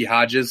ago, Bucky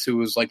Hodges, who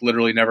was like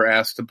literally never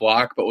asked to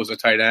block, but was a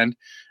tight end.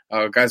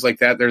 Guys like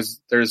that,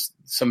 there's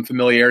some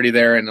familiarity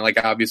there, and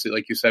like obviously,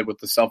 like you said, with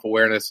the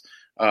self-awareness,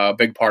 a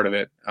big part of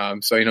it.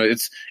 So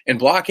it's and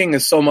blocking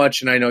is so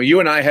much. And I know you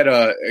and I had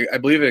I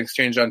believe an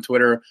exchange on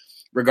Twitter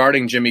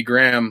regarding Jimmy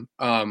Graham,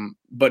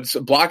 but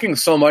blocking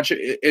so much,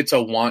 it's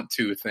a want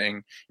to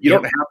thing. You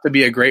don't have to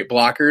be a great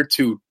blocker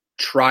to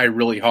try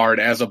really hard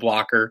as a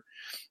blocker,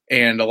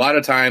 and a lot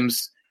of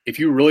times, if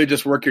you really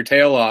just work your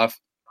tail off,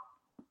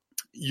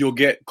 you'll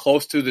get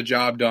close to the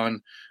job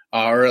done.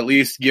 Or at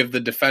least give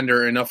the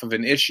defender enough of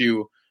an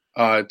issue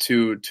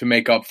to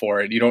make up for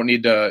it. You don't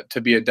need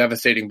to be a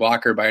devastating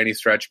blocker by any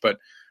stretch, but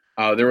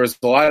there was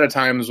a lot of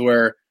times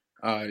where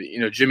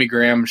Jimmy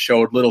Graham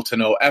showed little to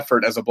no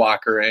effort as a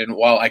blocker. And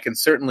while I can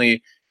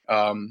certainly,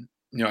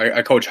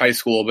 I coach high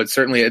school, but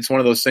certainly it's one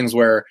of those things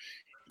where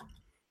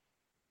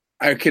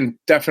I can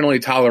definitely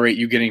tolerate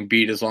you getting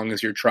beat as long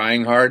as you're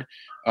trying hard.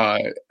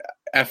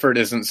 Effort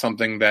isn't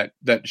something that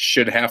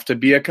should have to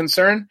be a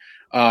concern.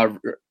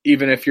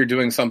 Even if you're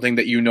doing something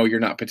that you're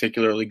not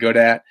particularly good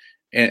at,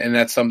 and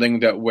that's something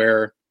that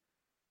where,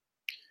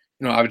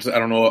 obviously I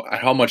don't know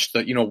how much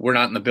we're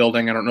not in the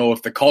building. I don't know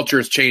if the culture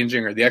is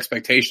changing or the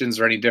expectations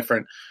are any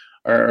different,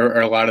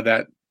 or a lot of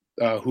that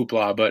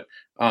hoopla. But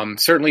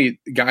certainly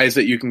guys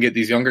that you can get,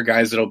 these younger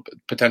guys that'll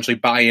potentially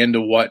buy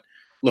into what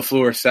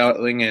LaFleur is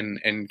selling,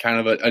 and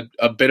kind of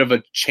a bit of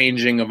a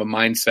changing of a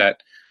mindset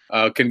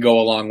can go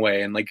a long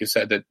way. And like you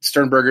said, that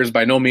Sternberger is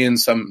by no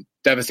means some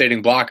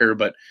devastating blocker,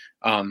 but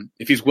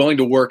if he's willing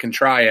to work and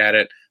try at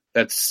it,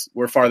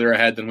 we're farther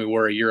ahead than we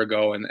were a year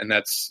ago. And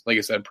that's, like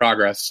I said,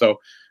 progress. So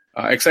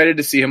excited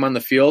to see him on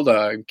the field.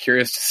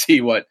 Curious to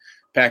see what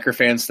Packer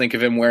fans think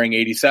of him wearing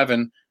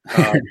 87.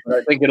 But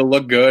I think it'll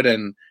look good.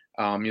 And,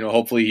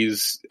 hopefully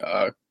he's,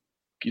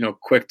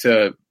 quick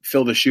to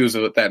fill the shoes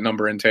of what that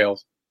number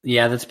entails.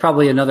 Yeah, that's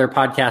probably another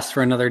podcast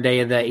for another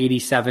day of the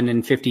 87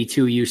 and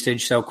 52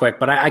 usage so quick,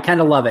 but I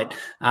kind of love it.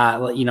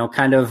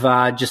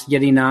 Just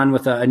getting on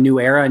with a new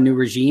era, a new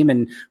regime,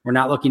 and we're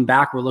not looking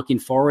back. We're looking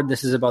forward.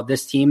 This is about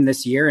this team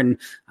this year, and,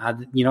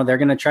 they're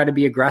going to try to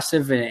be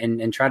aggressive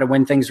and try to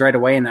win things right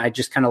away. And I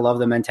just kind of love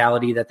the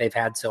mentality that they've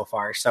had so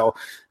far. So,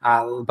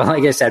 but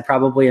like I said,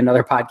 probably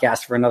another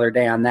podcast for another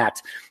day on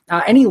that.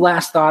 Any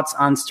last thoughts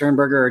on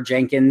Sternberger or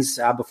Jenkins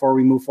before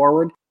we move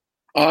forward?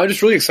 I'm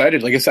just really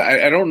excited. Like I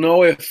said, I don't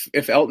know if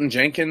Elgton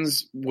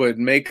Jenkins would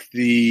make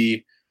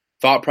the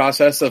thought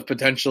process of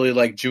potentially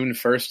like June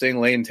 1sting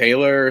Lane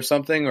Taylor or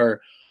something,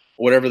 or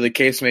whatever the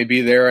case may be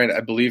there. And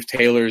I believe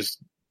Taylor's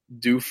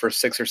due for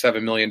 $6 or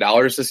 $7 million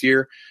this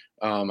year.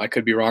 I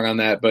could be wrong on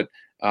that, but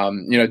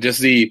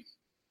just the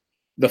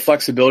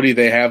flexibility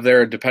they have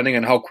there, depending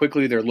on how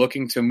quickly they're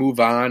looking to move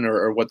on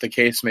or what the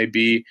case may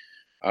be.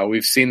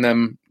 We've seen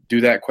them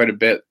do that quite a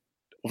bit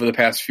over the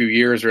past few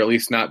years, or at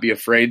least not be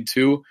afraid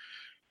to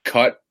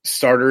cut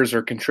starters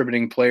or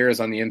contributing players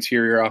on the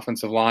interior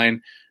offensive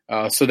line.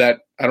 So that,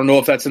 I don't know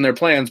if that's in their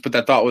plans, but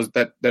that thought was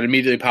that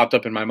immediately popped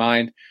up in my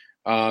mind.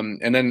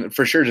 And then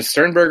for sure, just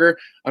Sternberger,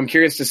 I'm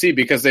curious to see,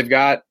 because they've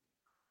got,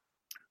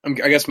 I'm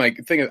curious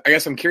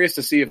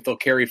to see if they'll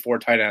carry 4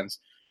 tight ends,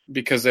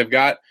 because they've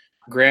got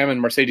Graham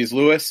and Mercedes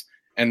Lewis,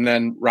 and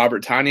then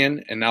Robert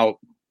Tonyan, and now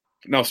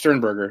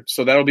Sternberger.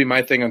 So that'll be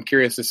my thing. I'm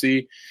curious to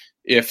see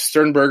if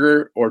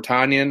Sternberger or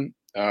Tonyan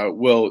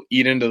will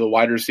eat into the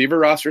wide receiver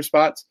roster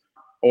spots,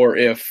 or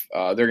if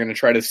they're going to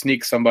try to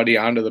sneak somebody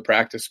onto the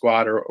practice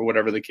squad or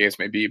whatever the case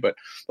may be. But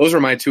those were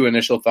my 2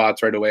 initial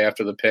thoughts right away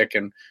after the pick,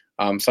 and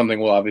something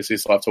we'll obviously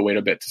still have to wait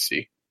a bit to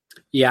see.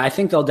 Yeah, I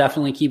think they'll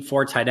definitely keep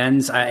 4 tight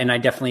ends, and I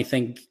definitely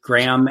think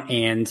Graham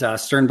and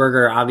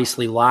Sternberger are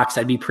obviously locks.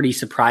 I'd be pretty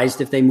surprised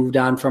if they moved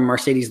on from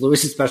Mercedes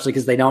Lewis, especially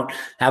because they don't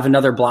have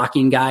another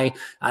blocking guy.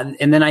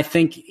 And then I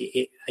think,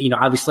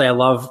 obviously I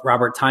love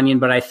Robert Tonyan,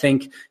 but I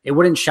think it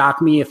wouldn't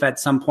shock me if at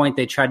some point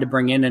they tried to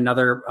bring in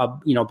another,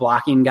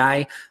 blocking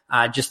guy,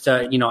 just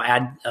to,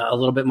 add a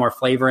little bit more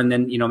flavor. And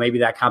then, maybe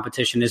that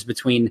competition is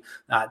between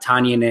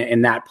Tonyan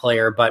and that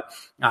player, but,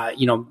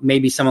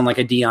 maybe someone like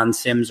a Deion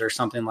Sims or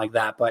something like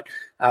that. But,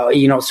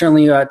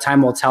 certainly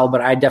time will tell,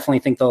 but I definitely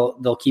think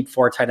they'll keep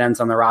 4 tight ends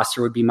on the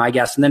roster would be my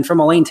guess. And then from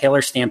a Lane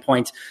Taylor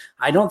standpoint,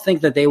 I don't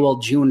think that they will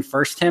June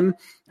 1st him.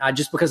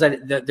 Just because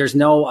there's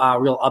no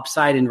real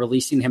upside in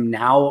releasing him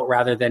now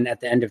rather than at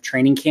the end of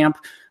training camp.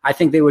 I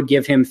think they would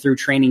give him through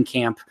training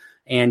camp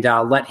and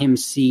let him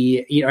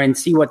see, and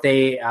see what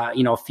they,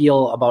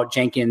 feel about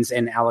Jenkins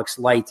and Alex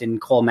Light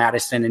and Cole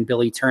Madison and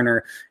Billy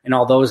Turner and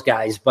all those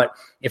guys. But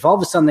if all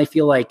of a sudden they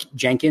feel like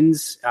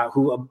Jenkins,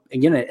 who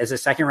again, as a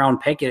second round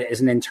pick,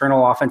 is an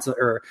internal offensive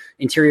or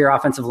interior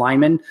offensive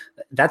lineman,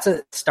 that's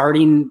a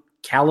starting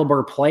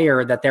caliber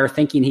player that they're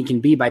thinking he can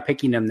be by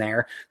picking him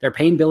there. They're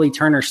paying Billy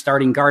Turner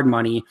starting guard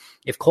money.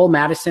 If Cole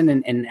Madison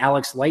and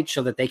Alex Light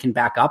show that they can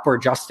back up, or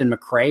Justin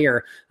McCray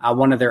or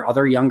one of their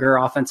other younger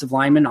offensive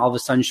linemen all of a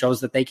sudden shows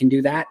that they can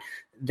do that,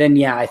 then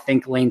yeah, I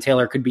think Lane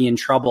Taylor could be in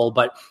trouble.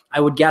 But I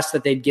would guess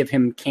that they'd give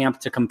him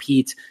camp to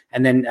compete.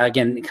 And then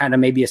again, kind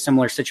of maybe a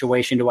similar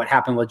situation to what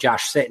happened with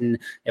Josh Sitton.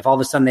 If all of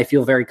a sudden they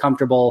feel very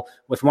comfortable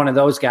with one of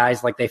those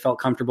guys, like they felt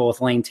comfortable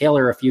with Lane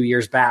Taylor a few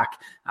years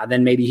back,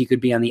 then maybe he could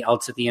be on the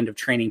outs at the end of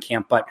training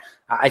camp. But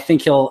I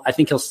think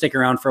he'll stick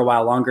around for a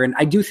while longer. And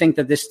I do think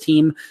that this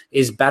team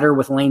is better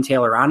with Lane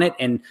Taylor on it.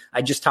 And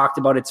I just talked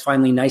about it's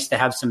finally nice to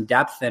have some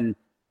depth, and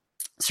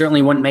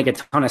certainly wouldn't make a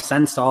ton of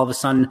sense to all of a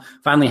sudden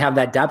finally have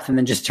that depth and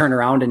then just turn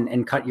around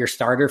and cut your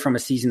starter from a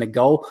season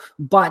ago.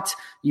 But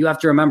you have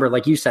to remember,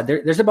 like you said,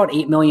 there's about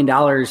 $8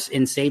 million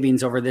in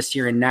savings over this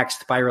year and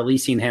next by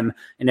releasing him.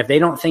 And if they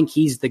don't think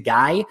he's the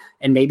guy,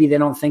 and maybe they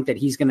don't think that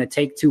he's going to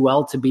take too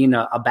well to being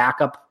a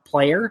backup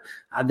player,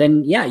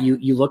 then yeah,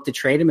 you look to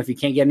trade him. If you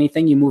can't get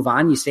anything, you move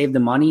on, you save the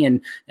money,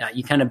 and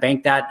you kind of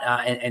bank that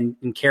and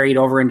carry it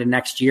over into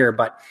next year.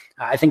 But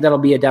I think that'll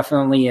be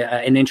definitely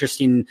an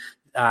interesting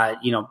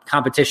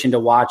competition to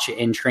watch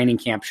in training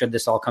camp should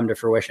this all come to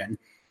fruition.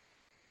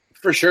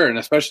 For sure. And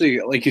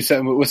especially, like you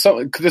said, with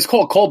this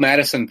Cole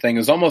Madison thing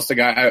is almost a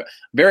guy I'm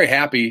very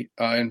happy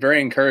and very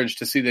encouraged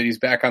to see that he's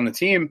back on the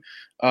team.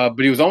 But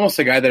he was almost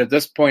a guy that at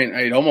this point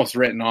I'd almost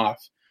written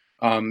off.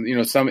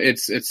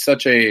 It's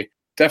such a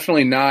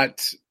definitely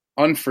not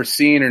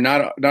unforeseen or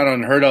not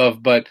unheard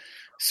of, but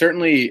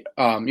certainly,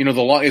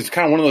 it's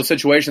kind of one of those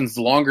situations,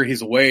 the longer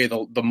he's away,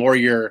 the more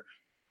you're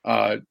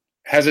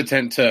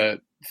hesitant to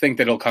think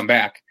that he'll come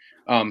back.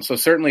 So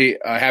certainly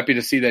happy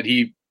to see that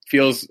he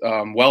feels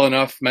well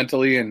enough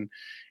mentally and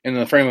in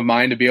the frame of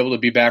mind to be able to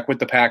be back with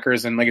the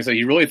Packers. And like I said,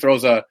 he really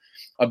throws a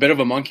bit of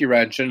a monkey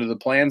wrench into the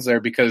plans there,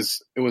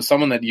 because it was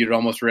someone that you'd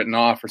almost written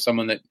off, or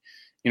someone that,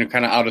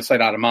 kind of out of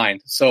sight, out of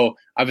mind. So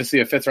obviously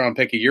a 5th round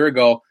pick a year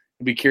ago,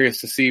 I'd be curious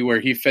to see where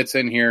he fits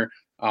in here.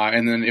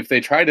 And then if they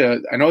try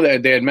to, I know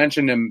that they had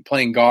mentioned him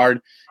playing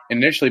guard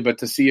initially, but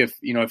to see if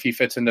he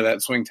fits into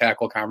that swing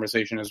tackle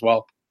conversation as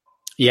well.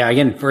 Yeah,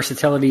 again,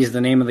 versatility is the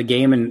name of the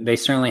game, and they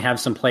certainly have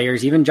some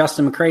players. Even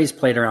Justin McCray's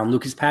played around.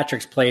 Lucas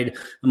Patrick's played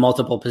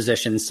multiple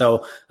positions.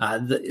 So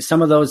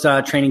some of those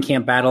training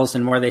camp battles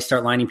and where they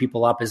start lining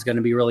people up is going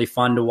to be really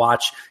fun to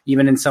watch,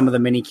 even in some of the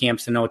mini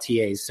camps and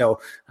OTAs. So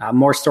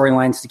more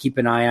storylines to keep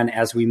an eye on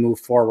as we move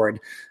forward.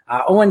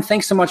 Owen,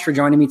 thanks so much for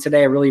joining me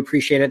today. I really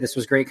appreciate it. This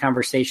was great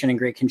conversation and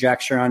great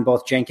conjecture on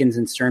both Jenkins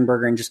and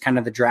Sternberger and just kind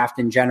of the draft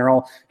in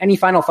general. Any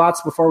final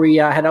thoughts before we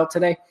head out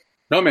today?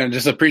 No, man,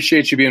 just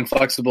appreciate you being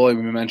flexible. We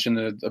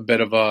mentioned a bit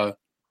of a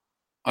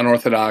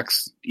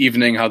unorthodox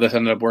evening, how this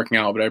ended up working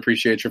out, but I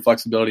appreciate your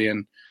flexibility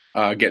and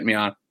getting me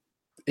on.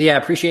 Yeah, I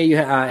appreciate you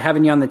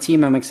having you on the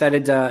team. I'm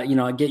excited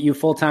to, get you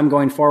full-time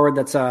going forward.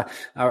 That's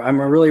I'm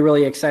really,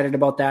 really excited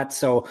about that.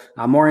 So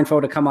more info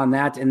to come on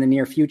that in the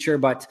near future,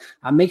 but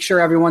make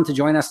sure everyone to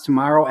join us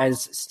tomorrow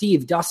as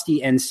Steve,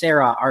 Dusty, and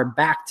Sarah are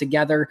back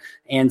together,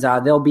 and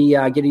they'll be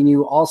getting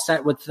you all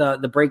set with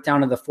the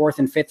breakdown of the 4th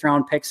and 5th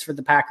round picks for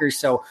the Packers.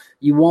 So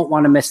you won't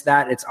want to miss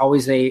that. It's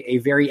always a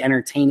very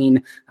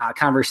entertaining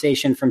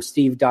conversation from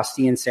Steve,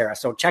 Dusty, and Sarah.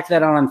 So check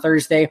that out on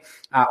Thursday.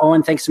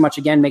 Owen, thanks so much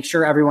again. Make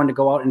sure everyone to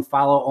go out and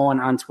follow Owen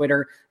on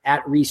Twitter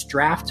at Reese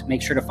Draft.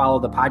 Make sure to follow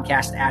the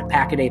podcast at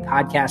Pack-A-Day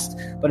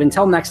Podcast. But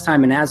until next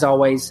time, and as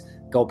always,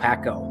 go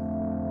Pack Go.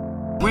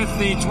 With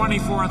the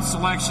 24th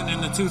selection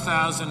in the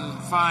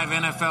 2005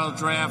 NFL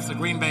Draft, the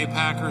Green Bay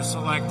Packers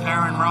select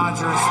Aaron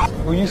Rodgers.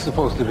 Who are you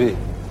supposed to be?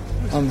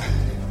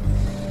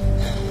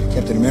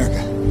 Captain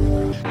America.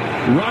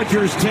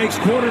 Rodgers takes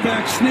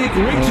quarterback sneak,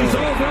 reaches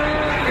over,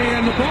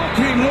 and the ball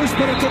came loose,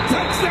 but it's a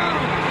touchdown.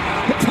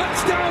 A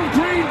touchdown,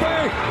 Green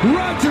Bay.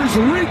 Rodgers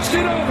reached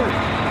it over,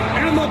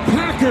 and the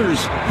Packers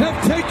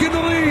have taken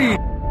the lead.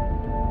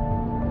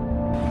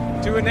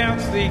 To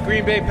announce the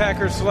Green Bay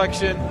Packers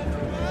selection,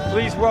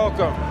 Please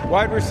welcome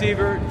wide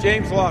receiver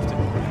James Lofton.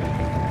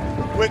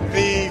 With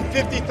the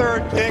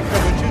 53rd pick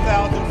of the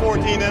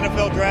 2014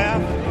 NFL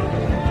Draft,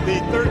 the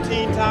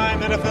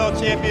 13-time NFL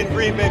champion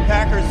Green Bay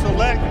Packers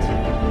select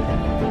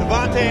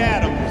Davante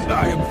Adams.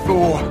 I am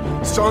Thor,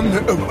 son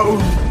of Odin.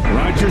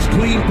 Rodgers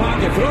clean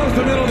pocket, throws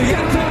the middle of the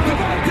end zone.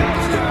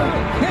 Touchdown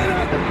and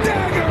a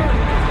dagger.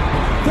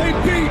 They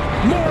beat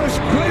Morris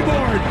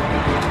Claiborne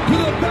to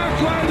the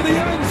back line of the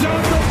end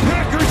zone. The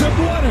Packers have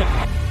won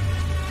it.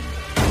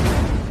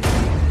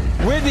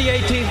 With the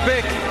 18th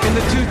pick in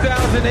the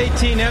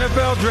 2018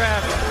 NFL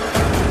Draft,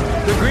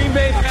 the Green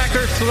Bay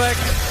Packers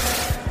select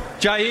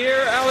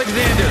Jair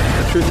Alexander.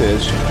 The truth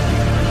is,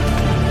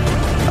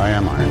 I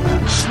am Iron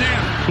Man.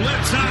 Snap,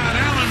 blitz on,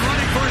 Allen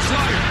running for his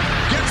life.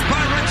 Gets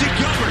by Reggie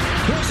Gilbert,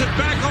 pulls it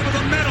back over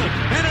the middle,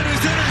 and it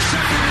is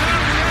intercepted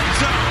around the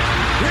end zone.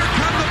 Here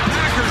come the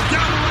Packers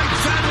down the right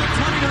side of the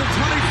 20 to the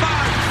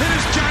 25. It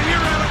is Jair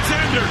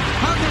Alexander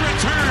on the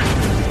return.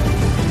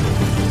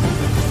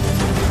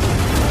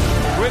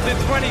 With the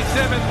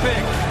 27th pick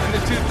in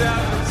the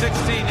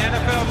 2016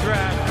 NFL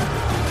Draft,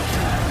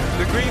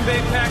 the Green Bay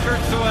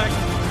Packers select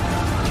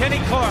Kenny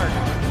Clark.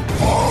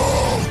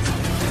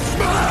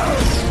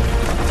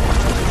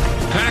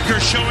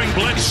 Packers showing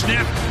blitz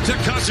snap to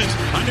Cousins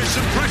under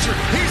some pressure.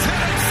 He's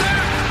headed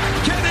set.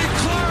 Kenny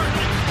Clark.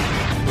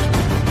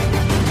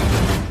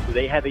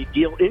 They have a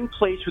deal in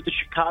place with the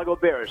Chicago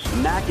Bears.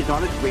 Mac is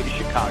on his way to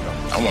Chicago.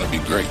 I want to be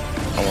great.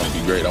 I want to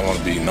be great. I want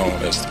to be known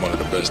as one of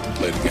the best to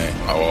play the game.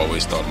 I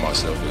always thought of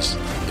myself as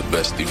the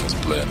best defensive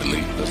player in the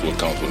league. That's what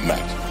comes with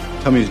Mac.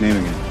 Tell me his name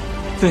again.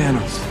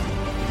 Thanos.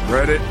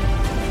 Read it.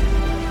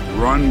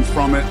 Run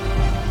from it.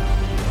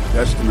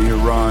 Destiny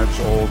arrives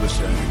all the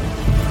same.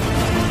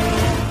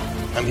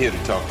 I'm here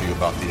to talk to you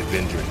about the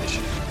Avenger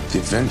Initiative. The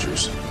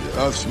Avengers?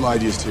 Us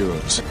mightiest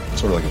heroes.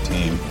 Sort of like a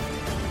team.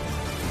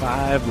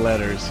 5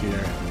 letters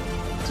here,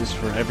 just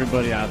for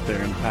everybody out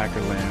there in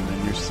Packerland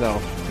and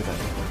yourself today.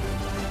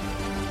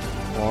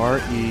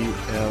 RELAX.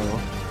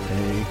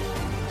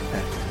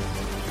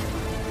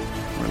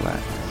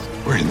 Relax.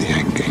 We're in the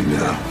end game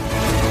now.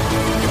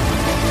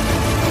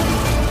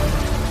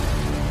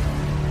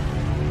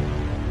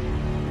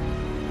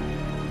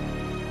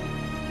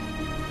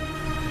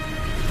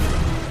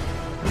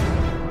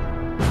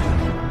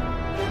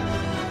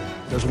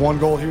 There's one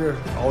goal here,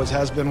 always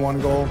has been one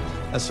goal.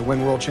 That's to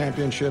win world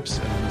championships,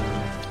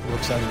 and we're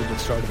excited to get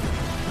started.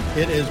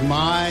 It is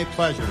my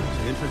pleasure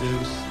to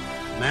introduce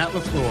Matt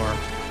LaFleur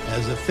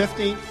as the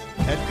 15th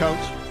head coach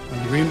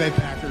of the Green Bay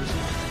Packers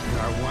in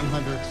our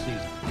 100th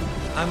season.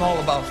 I'm all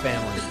about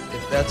family.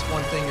 If that's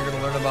one thing you're going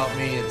to learn about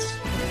me, it's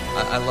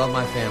I love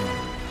my family.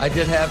 I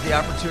did have the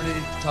opportunity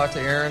to talk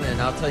to Aaron,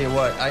 and I'll tell you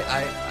what,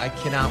 I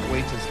cannot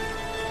wait to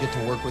get to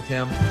work with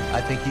him.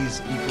 I think he's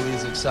equally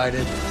as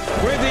excited.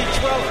 With the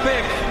 12th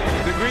pick,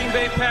 the Green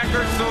Bay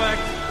Packers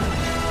select